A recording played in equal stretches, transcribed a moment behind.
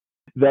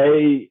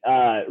they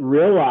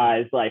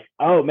realized like,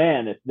 oh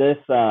man, if this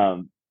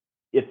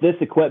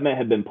equipment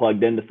had been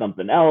plugged into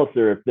something else,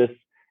 or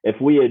if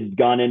we had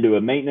gone into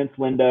a maintenance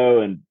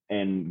window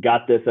and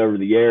got this over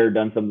the air,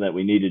 done something that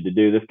we needed to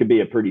do, this could be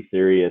a pretty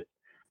serious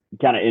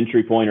kind of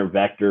entry point or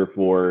vector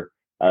for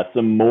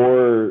some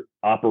more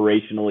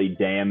operationally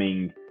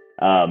damning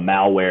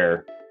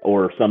malware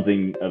or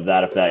something of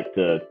that effect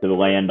to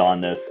land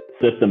on this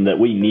system that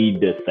we need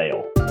to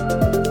sail.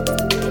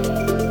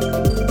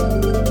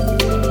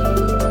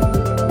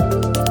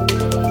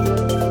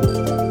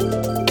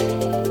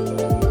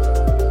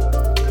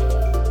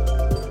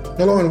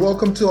 Hello and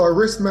welcome to our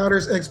Risk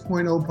Matters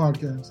X.0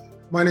 podcast.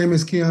 My name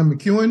is Keon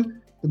McEwen,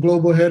 the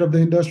Global Head of the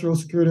Industrial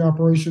Security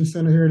Operations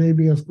Center here at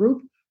ABS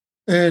Group.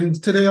 And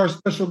today our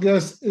special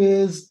guest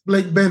is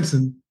Blake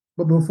Benson.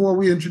 But before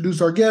we introduce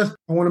our guest,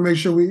 I want to make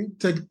sure we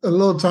take a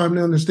little time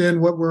to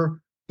understand what we're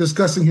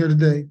discussing here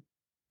today.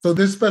 So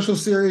this special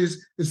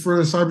series is for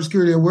the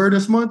Cybersecurity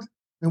Awareness Month,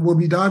 and we'll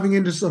be diving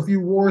into a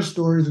few war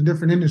stories of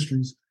different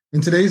industries.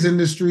 And today's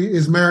industry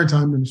is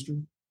maritime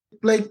industry.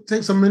 Blake,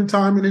 take some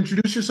time and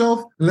introduce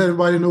yourself and let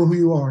everybody know who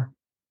you are.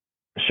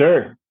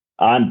 Sure.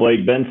 I'm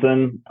Blake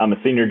Benson. I'm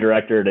a senior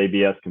director at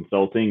ABS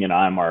Consulting, and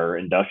I'm our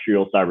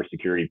industrial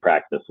cybersecurity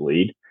practice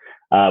lead,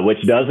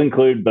 which does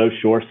include both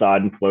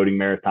shoreside and floating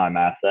maritime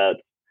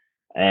assets.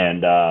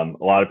 And a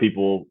lot of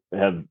people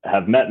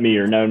have met me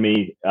or known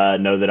me,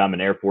 know that I'm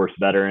an Air Force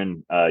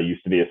veteran,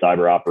 used to be a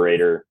cyber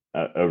operator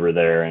over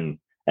there, and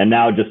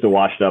now just a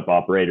washed up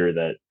operator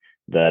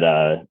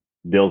that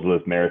deals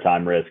with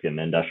maritime risk and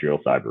industrial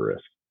cyber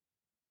risk.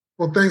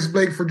 Well, thanks,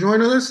 Blake, for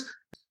joining us.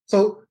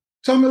 So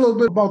tell me a little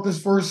bit about this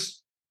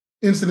first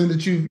incident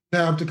that you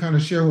have to kind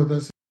of share with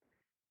us.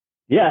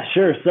 Yeah,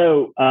 sure.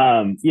 So,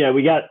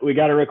 we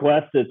got a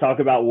request to talk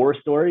about war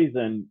stories,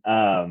 and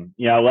I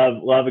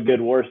love a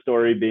good war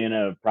story, being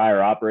a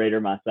prior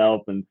operator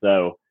myself. And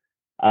so,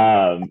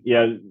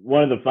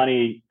 one of the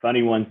funny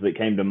ones that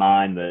came to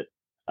mind that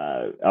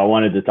I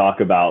wanted to talk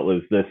about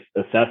was this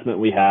assessment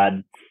we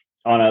had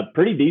on a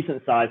pretty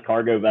decent sized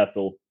cargo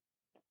vessel,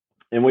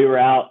 and we were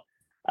out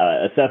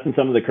assessing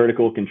some of the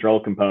critical control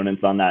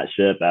components on that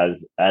ship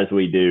as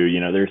we do.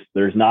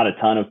 There's not a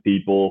ton of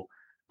people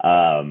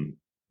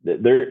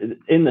there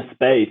in the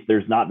space.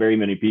 There's not very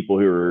many people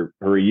who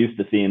are used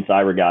to seeing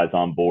cyber guys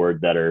on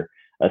board that are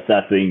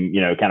assessing,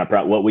 kind of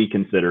what we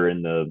consider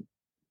in the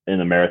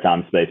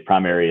maritime space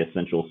primary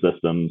essential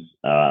systems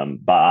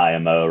by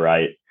IMO,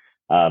 right?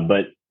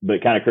 But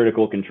kind of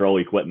critical control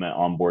equipment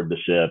on board the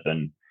ship.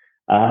 And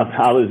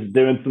I was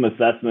doing some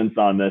assessments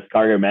on this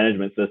cargo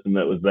management system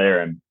that was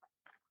there, and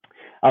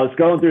I was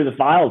scrolling through the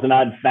files, and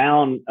I'd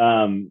found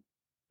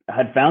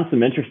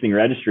some interesting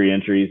registry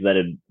entries that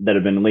had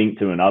been linked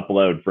to an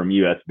upload from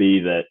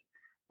USB that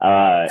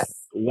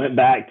went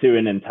to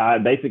an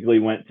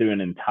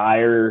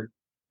entire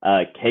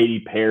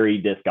Katy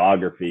Perry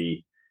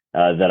discography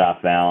that I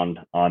found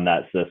on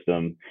that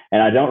system.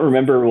 And I don't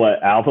remember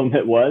what album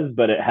it was,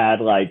 but it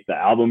had like the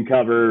album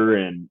cover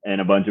and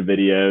a bunch of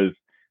videos,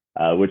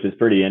 which is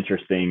pretty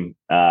interesting.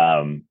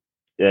 And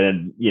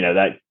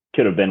that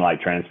could have been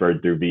like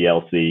transferred through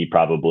VLC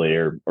probably,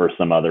 or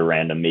some other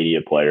random media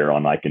player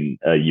on like a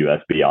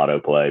USB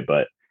autoplay.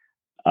 But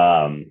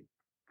finding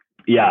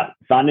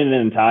an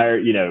entire,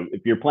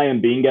 if you're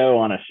playing bingo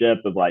on a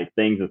ship of like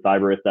things a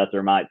cyber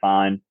assessor might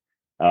find,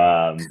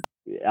 I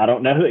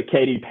don't know that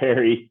Katy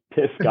Perry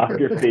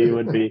discography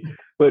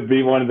would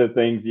be one of the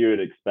things you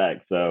would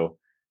expect. So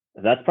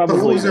that's probably.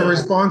 So what was the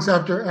response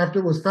after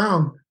it was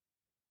found?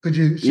 Could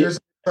you share some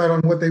insight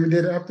on what they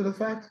did after the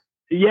fact?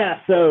 Yeah.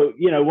 So,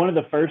 one of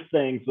the first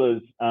things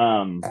was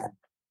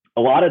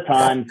a lot of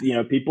times,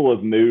 people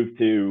have moved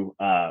to,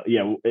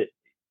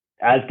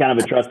 as kind of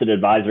a trusted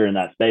advisor in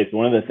that space.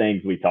 One of the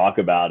things we talk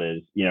about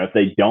is, if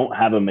they don't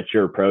have a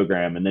mature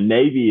program, and the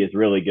Navy is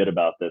really good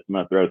about this. I'm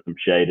going to throw some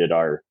shade at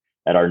our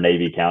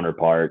Navy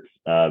counterparts.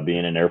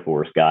 Being an Air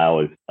Force guy,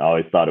 I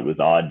always thought it was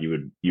odd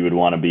you would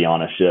want to be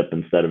on a ship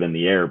instead of in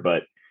the air,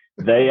 but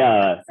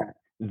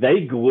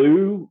they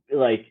glue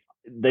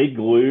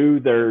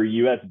their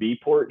USB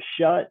ports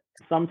shut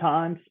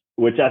sometimes,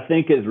 which I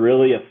think is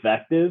really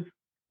effective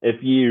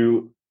if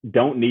you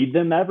don't need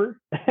them ever.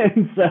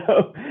 And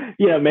so,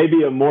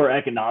 maybe a more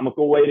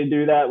economical way to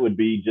do that would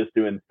be just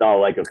to install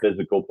like a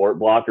physical port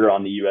blocker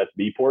on the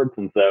USB ports.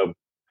 And so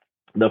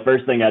the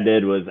first thing I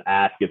did was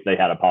ask if they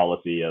had a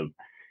policy of,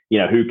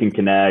 who can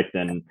connect,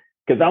 and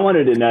because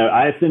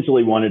I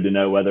essentially wanted to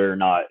know whether or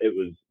not it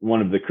was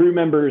one of the crew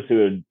members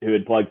who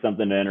had plugged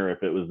something in, or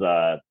if it was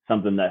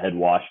something that had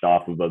washed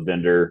off of a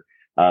vendor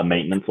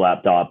maintenance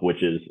laptop,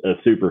 which is a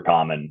super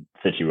common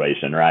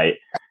situation, right?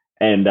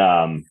 And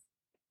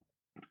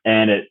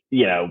it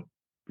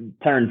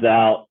turns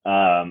out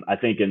I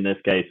think in this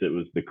case it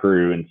was the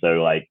crew, and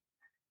so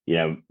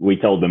we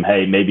told them,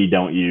 hey, maybe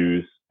don't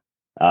use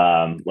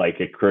like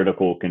a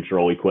critical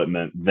control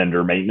equipment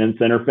vendor maintenance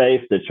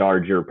interface to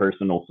charge your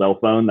personal cell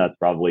phone. That's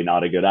probably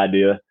not a good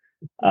idea.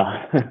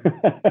 But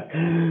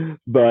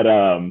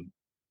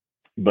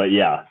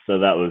yeah, so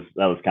that was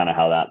kind of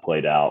how that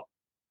played out.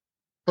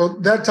 So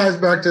that ties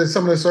back to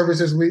some of the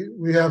services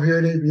we have here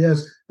at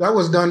ABS. That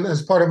was done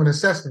as part of an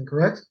assessment,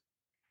 correct?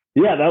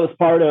 Yeah, that was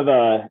part of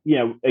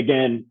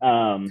again,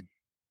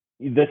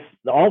 this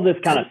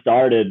kind of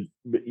started,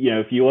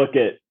 if you look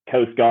at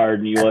Coast Guard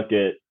and you look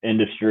at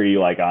industry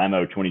like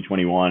IMO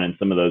 2021 and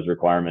some of those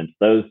requirements,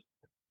 those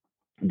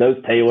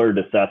tailored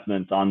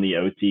assessments on the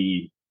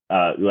OT,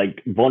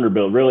 like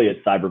vulnerability, really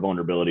it's cyber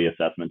vulnerability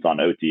assessments on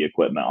OT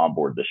equipment on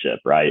board the ship,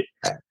 right?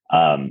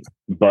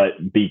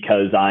 But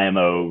because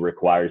IMO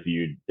requires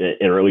you,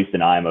 or at least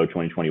in IMO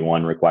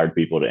 2021, required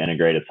people to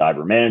integrate a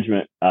cyber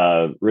management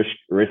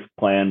risk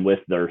plan with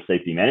their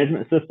safety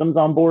management systems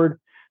on board.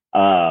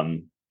 Or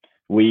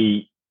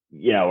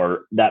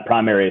that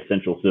primary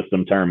essential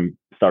system term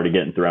started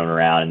getting thrown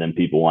around, and then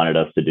people wanted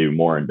us to do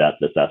more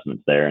in-depth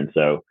assessments there. And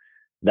so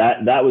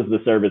that was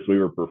the service we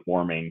were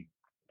performing.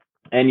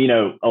 And,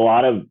 a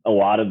lot of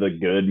the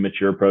good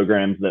mature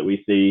programs that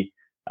we see,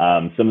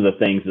 some of the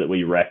things that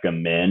we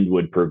recommend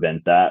would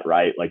prevent that,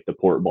 right? Like the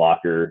port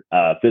blocker,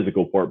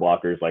 physical port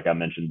blockers, like I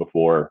mentioned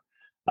before.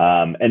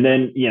 And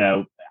then,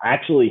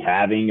 actually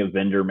having a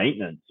vendor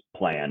maintenance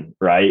plan,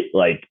 right?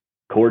 Like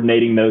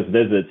coordinating those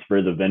visits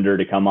for the vendor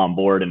to come on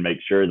board and make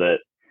sure that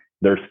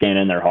they're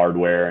scanning their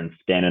hardware and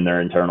scanning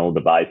their internal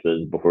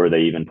devices before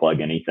they even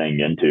plug anything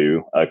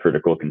into a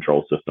critical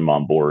control system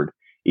on board,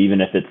 even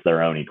if it's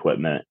their own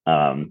equipment.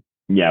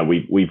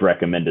 We've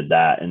recommended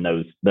that, and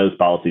those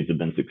policies have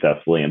been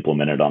successfully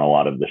implemented on a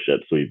lot of the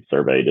ships we've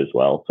surveyed as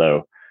well.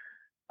 So,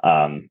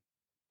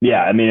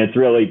 it's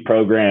really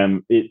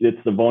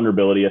it's the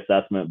vulnerability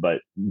assessment,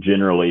 but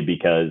generally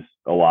because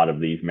a lot of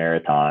these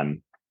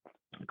maritime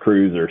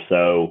crews are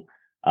so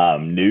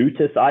new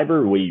to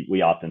cyber,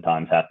 we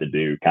oftentimes have to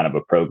do kind of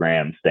a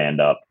program stand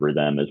up for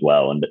them as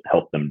well and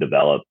help them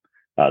develop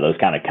those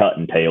kind of cut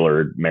and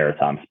tailored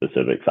maritime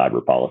specific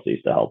cyber policies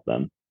to help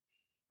them.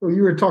 So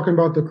you were talking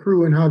about the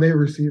crew and how they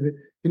receive it.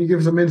 Can you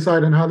give some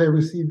insight on how they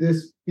receive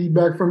this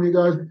feedback from you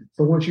guys?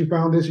 So once you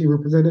found this, you were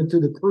presented to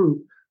the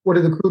crew. What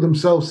did the crew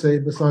themselves say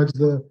besides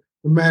the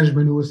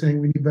management who was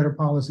saying we need better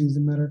policies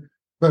and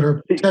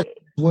better tech?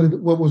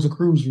 What was the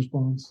crew's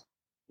response?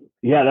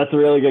 Yeah, that's a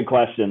really good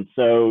question.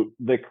 So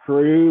the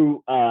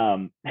crew,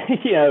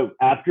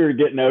 after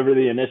getting over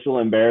the initial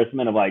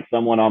embarrassment of like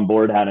someone on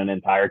board had an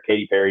entire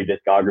Katy Perry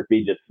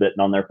discography just sitting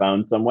on their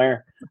phone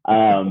somewhere,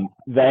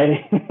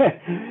 they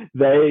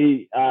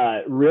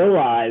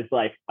realized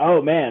like,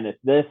 oh man, if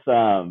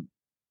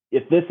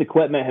this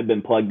equipment had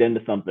been plugged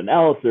into something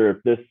else,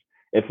 or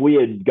if we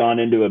had gone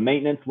into a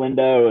maintenance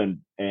window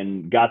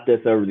and got this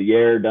over the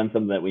air, done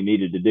something that we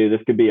needed to do, this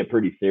could be a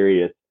pretty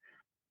serious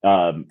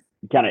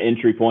kind of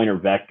entry point or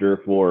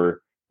vector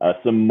for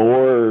some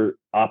more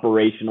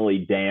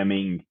operationally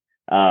damning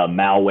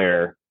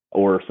malware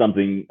or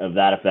something of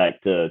that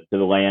effect to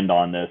land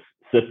on this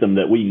system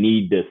that we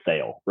need to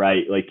sail,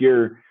 right? Like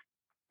your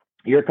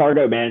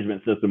cargo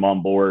management system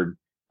on board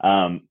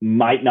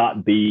might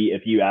not be,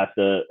 if you ask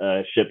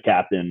a ship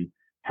captain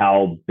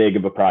how big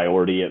of a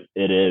priority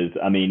it is.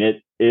 I mean,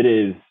 it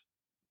is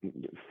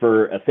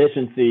for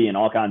efficiency and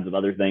all kinds of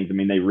other things. I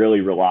mean, they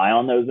really rely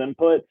on those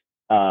inputs.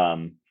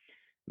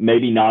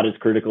 Maybe not as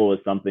critical as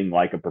something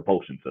like a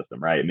propulsion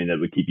system, right? I mean, that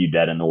would keep you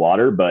dead in the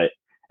water, but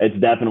it's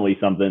definitely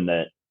something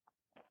that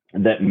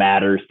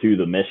matters to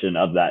the mission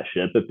of that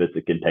ship if it's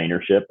a container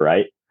ship,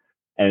 right?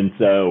 And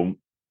so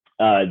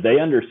they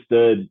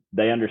understood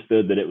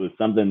that it was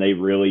something they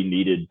really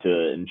needed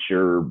to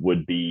ensure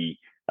would be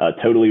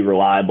totally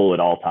reliable at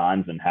all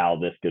times, and how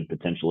this could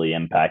potentially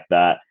impact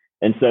that.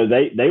 And so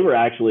they were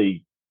like,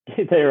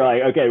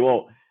 okay,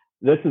 well,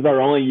 this is our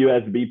only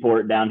USB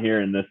port down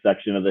here in this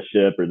section of the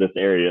ship or this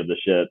area of the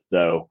ship.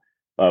 So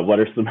what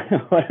are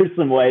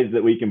some ways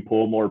that we can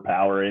pull more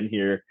power in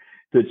here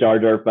to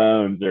charge our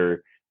phones,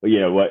 or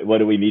what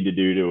do we need to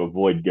do to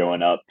avoid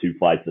going up 2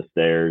 flights of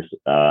stairs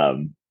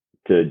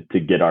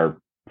to get our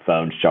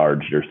phones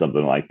charged or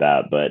something like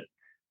that. But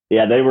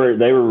yeah, they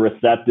were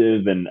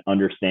receptive and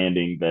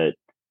understanding that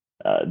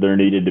there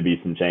needed to be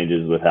some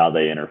changes with how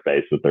they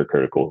interface with their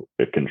critical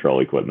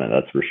control equipment.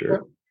 That's for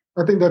sure.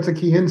 I think that's a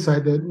key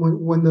insight, that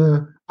when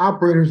the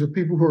operators or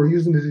people who are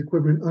using this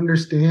equipment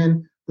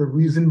understand the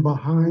reason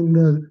behind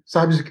the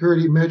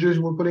cybersecurity measures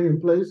we're putting in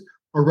place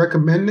or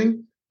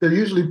recommending, they're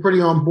usually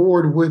pretty on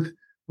board with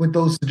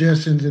those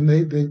suggestions, and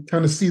they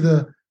kind of see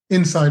the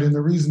insight and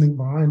the reasoning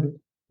behind it.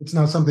 It's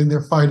not something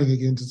they're fighting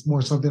against. It's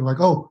more something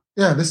like, oh,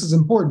 yeah, this is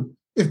important.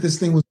 If this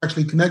thing was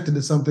actually connected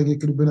to something, it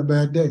could have been a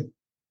bad day.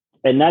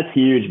 And that's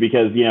huge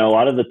because, a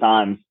lot of the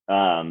times,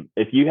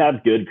 if you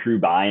have good crew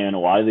buy-in, a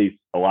lot of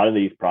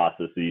these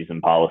processes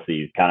and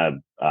policies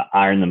kind of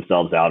iron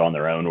themselves out on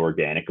their own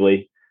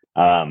organically.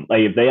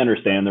 Like if they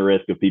understand the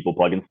risk of people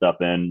plugging stuff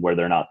in where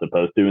they're not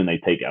supposed to, and they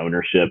take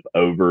ownership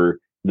over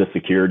the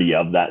security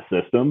of that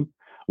system,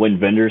 when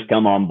vendors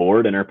come on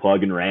board and are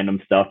plugging random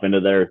stuff into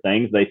their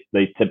things,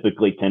 they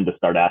typically tend to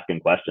start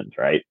asking questions,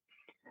 right?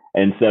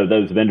 And so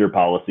those vendor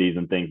policies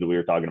and things that we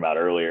were talking about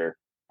earlier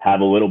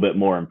have a little bit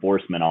more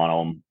enforcement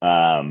on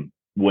them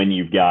when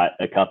you've got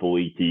a couple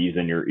ETs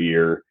in your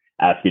ear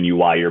asking you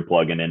why you're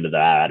plugging into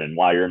that and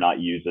why you're not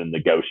using the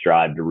ghost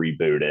drive to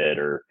reboot it,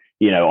 or,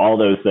 all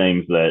those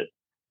things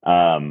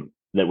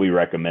that we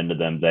recommend to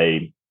them.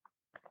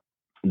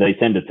 They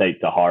tend to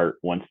take to heart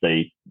once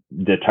they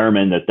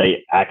determine that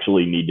they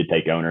actually need to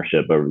take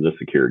ownership over the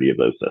security of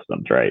those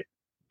systems, right?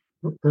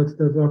 That's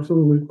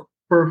absolutely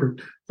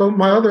perfect. So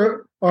my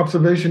other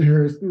observation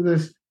here is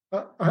this.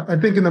 I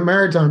think in the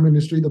maritime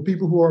industry, the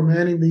people who are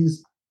manning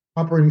these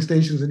operating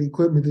stations and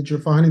equipment that you're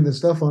finding this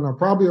stuff on are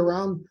probably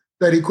around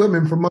that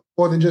equipment for much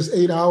more than just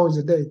 8 hours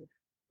a day.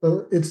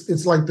 So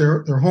it's like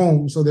their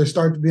home. So they're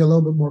starting to be a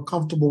little bit more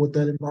comfortable with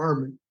that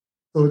environment.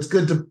 So it's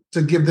good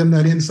to give them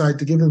that insight,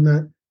 to give them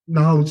that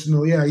knowledge to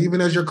know, yeah,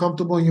 even as you're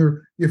comfortable and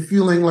you're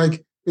feeling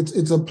like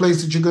it's a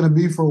place that you're going to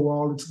be for a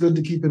while, it's good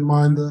to keep in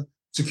mind the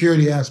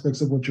security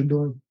aspects of what you're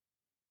doing.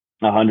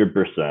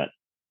 100%.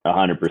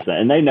 100%.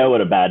 And they know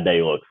what a bad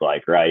day looks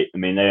like, right? I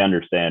mean, they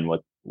understand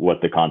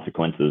what the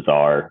consequences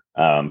are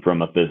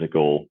from a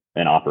physical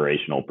and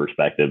operational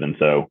perspective. And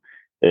so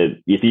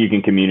if you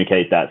can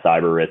communicate that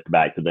cyber risk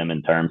back to them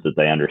in terms that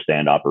they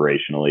understand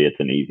operationally, it's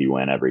an easy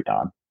win every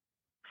time.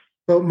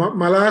 So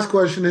my last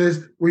question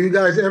is, were you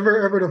guys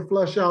ever to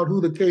flesh out who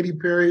the Katy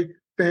Perry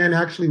fan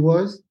actually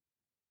was?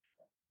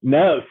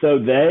 No, so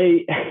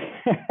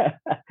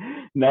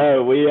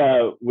no,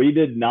 we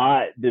did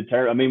not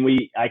deter. I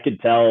mean, I could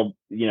tell,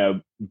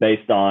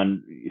 based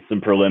on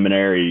some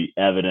preliminary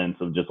evidence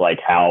of just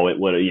like how it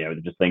would,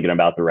 just thinking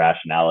about the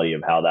rationality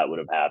of how that would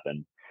have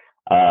happened.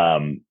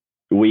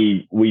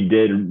 We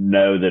did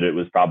know that it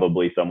was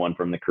probably someone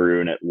from the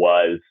crew, and it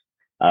was,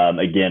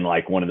 again,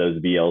 like one of those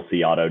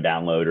VLC auto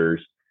downloaders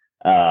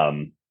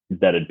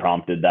that had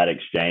prompted that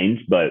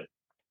exchange. But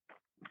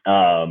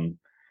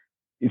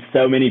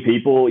so many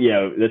people,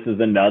 this is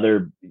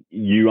another,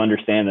 you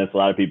understand this, a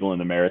lot of people in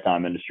the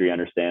maritime industry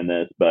understand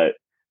this, but,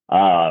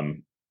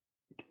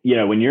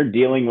 when you're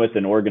dealing with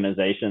an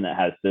organization that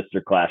has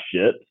sister class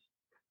ships,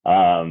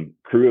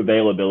 crew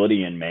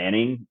availability and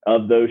manning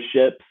of those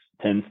ships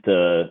tends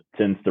to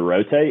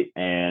rotate,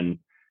 and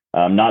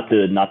not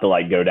to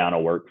like go down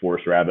a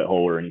workforce rabbit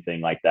hole or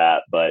anything like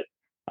that, but,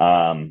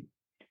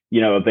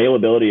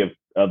 availability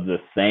of the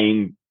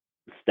same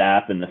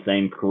staff and the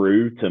same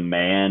crew to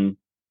man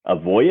a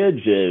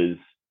voyage is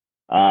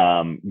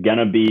going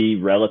to be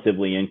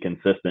relatively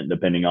inconsistent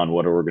depending on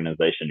what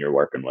organization you're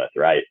working with,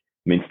 right?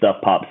 I mean, stuff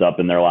pops up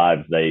in their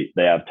lives. They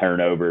have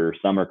turnover.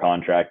 Some are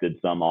contracted,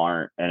 some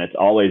aren't. And it's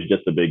always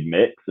just a big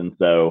mix. And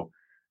so,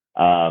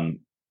 some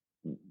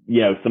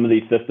of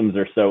these systems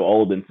are so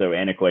old and so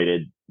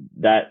antiquated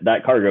that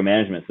cargo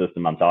management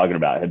system I'm talking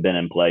about had been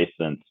in place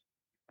since,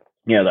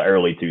 the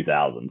early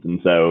 2000s.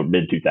 And so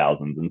mid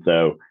 2000s. And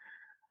so,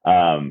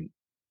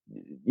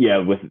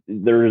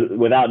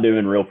 without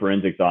doing real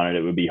forensics on it,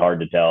 it would be hard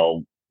to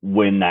tell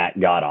when that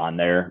got on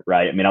there,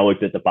 right? I mean, I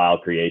looked at the file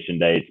creation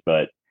dates,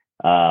 but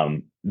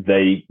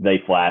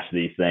they flash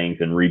these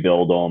things and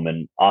rebuild them,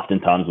 and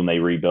oftentimes when they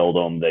rebuild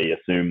them, they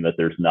assume that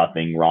there's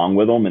nothing wrong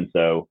with them, and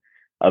so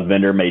a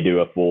vendor may do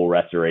a full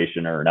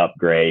restoration or an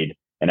upgrade,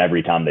 and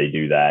every time they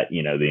do that,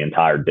 the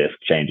entire disk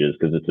changes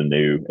because it's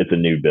a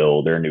new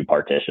build or a new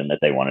partition that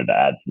they wanted to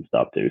add some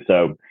stuff to.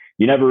 So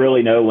you never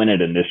really know when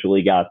it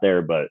initially got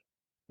there, but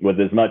with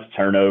as much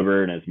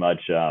turnover and as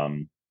much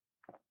crew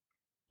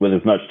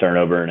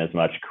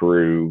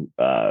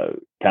kind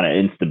of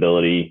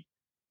instability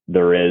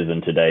there is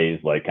in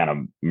today's like kind of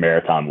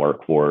maritime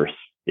workforce,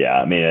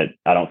 I mean,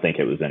 I don't think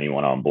it was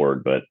anyone on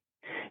board, but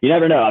you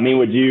never know. I mean,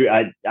 would you?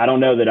 I don't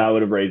know that I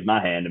would have raised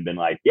my hand and been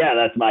like, yeah,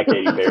 that's my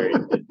Katy Perry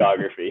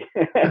discography.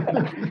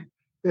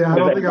 Yeah, I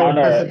don't think I would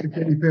have such a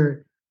Katy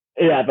Perry.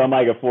 Yeah, if I'm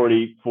like a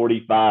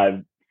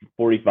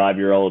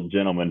 45-year-old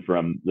gentleman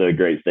from the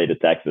great state of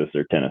Texas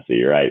or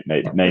Tennessee, right?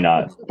 May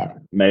not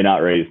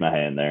raise my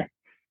hand there.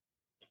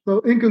 So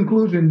in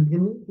conclusion,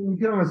 can you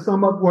kind of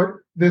sum up what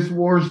this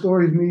war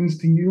story means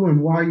to you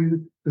and why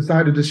you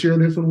decided to share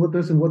this one with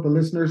us and what the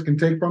listeners can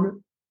take from it?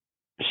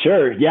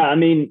 Sure. Yeah. I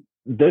mean,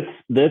 this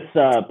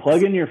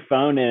plugging your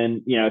phone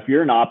in, if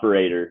you're an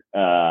operator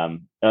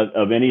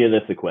of any of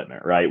this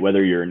equipment, right?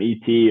 Whether you're an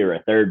ET or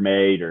a third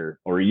mate or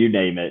you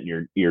name it,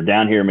 and you're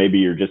down here, maybe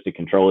you're just a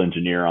control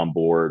engineer on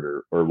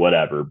board or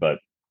whatever, but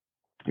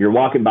you're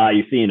walking by,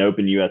 you see an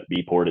open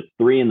USB port, it's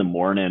 3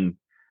 a.m.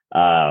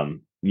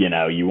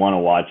 You want to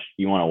watch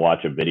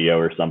a video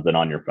or something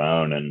on your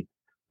phone, and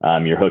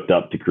you're hooked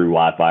up to crew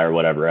Wi-Fi or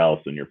whatever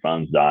else, and your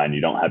phone's dying,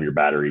 you don't have your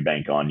battery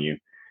bank on you.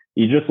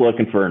 You're just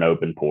looking for an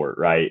open port,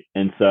 right?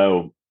 And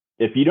so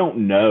if you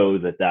don't know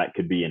that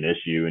could be an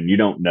issue, and you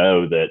don't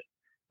know that,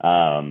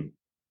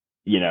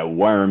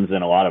 worms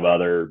and a lot of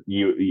other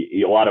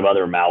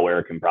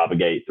malware can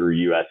propagate through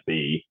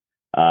USB,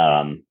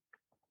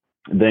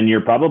 then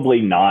you're probably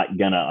not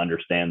going to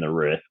understand the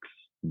risks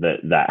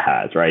that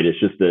has, right? It's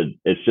just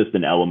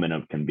an element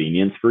of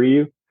convenience for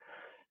you.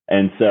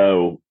 And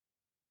so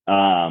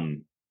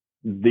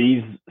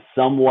these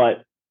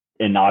somewhat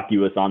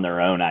innocuous on their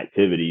own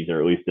activities, or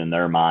at least in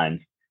their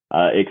minds,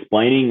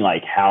 explaining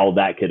like how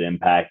that could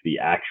impact the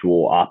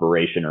actual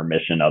operation or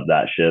mission of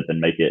that ship and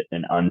make it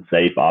an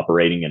unsafe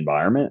operating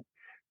environment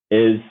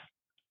is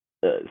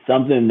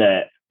something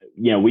that,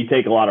 we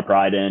take a lot of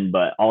pride in,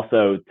 but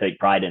also take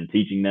pride in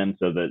teaching them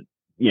so that,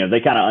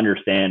 they kind of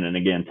understand and,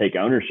 again, take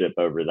ownership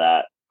over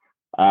that.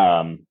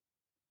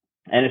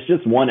 And it's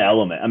just one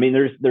element. I mean,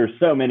 there's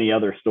so many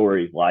other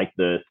stories like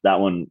this. That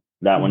one's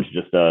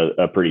just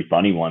a pretty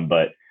funny one,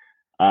 but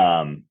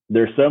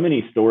there's so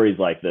many stories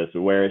like this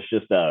where it's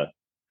just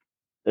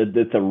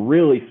it's a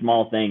really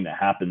small thing that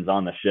happens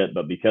on the ship,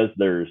 but because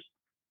there's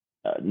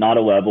not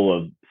a level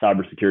of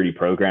cybersecurity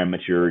program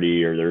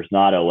maturity, or there's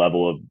not a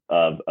level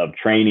of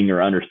training or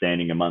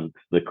understanding amongst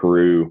the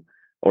crew,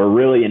 or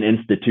really an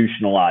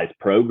institutionalized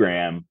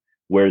program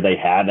where they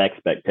have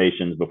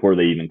expectations before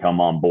they even come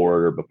on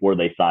board or before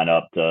they sign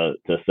up to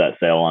set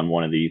sail on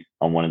one of these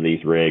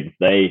rigs.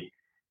 They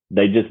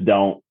just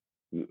don't,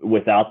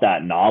 without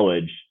that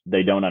knowledge,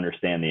 they don't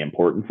understand the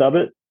importance of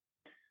it.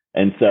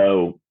 And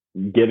so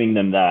giving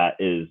them that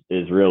is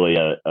really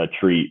a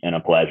treat and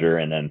a pleasure.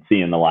 And then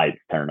seeing the lights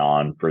turn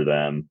on for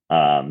them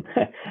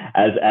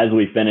as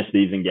we finish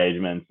these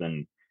engagements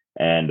and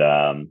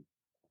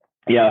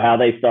how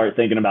they start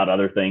thinking about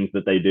other things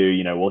that they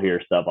do. We'll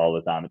hear stuff all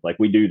the time. It's like,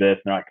 we do this,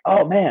 and they're like,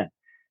 oh man,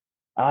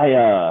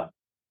 I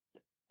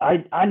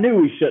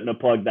knew we shouldn't have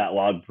plugged that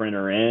log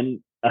printer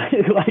in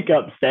like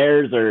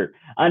upstairs, or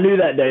I knew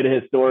that data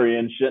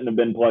historian shouldn't have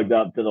been plugged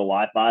up to the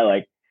Wi-Fi.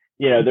 Like,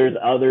 there's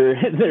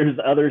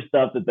other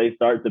stuff that they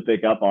start to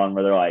pick up on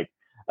where they're like,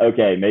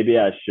 okay, maybe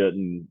I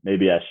shouldn't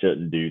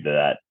do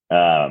that.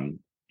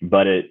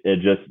 But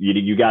it just,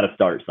 you got to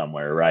start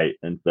somewhere, right?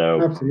 And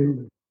so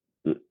absolutely,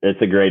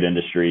 it's a great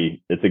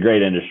industry. It's a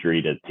great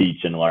industry to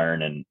teach and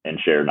learn and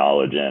share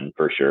knowledge in,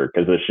 for sure.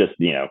 Cause it's just,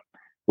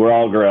 we're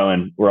all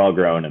growing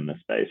in this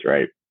space,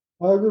 right?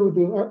 I agree with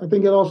you. I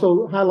think it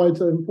also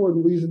highlights an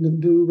important reason to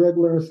do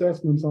regular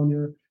assessments on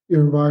your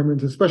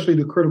environments, especially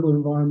the critical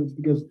environments,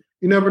 because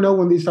you never know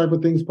when these type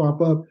of things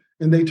pop up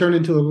and they turn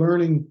into a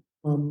learning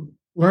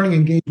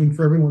engagement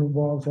for everyone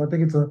involved. So I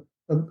think it's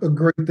a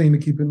great thing to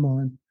keep in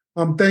mind.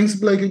 Thanks,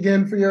 Blake,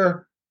 again for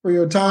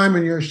your time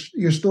and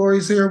your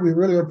stories here. We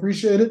really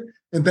appreciate it.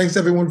 And thanks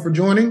everyone for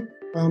joining.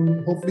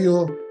 Hopefully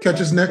you'll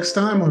catch us next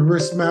time on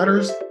Risk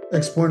Matters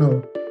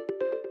X.0.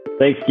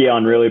 Thanks,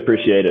 Keon. Really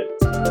appreciate it.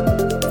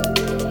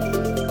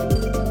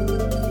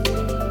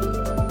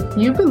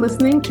 You've been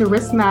listening to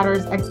Risk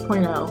Matters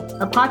X.0,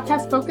 a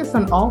podcast focused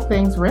on all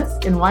things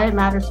risk and why it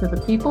matters to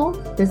the people,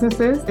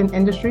 businesses, and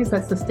industries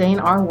that sustain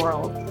our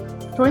world.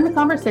 Join the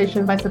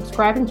conversation by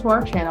subscribing to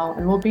our channel,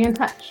 and we'll be in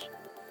touch.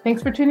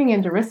 Thanks for tuning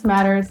in to Risk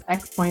Matters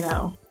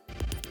X.0.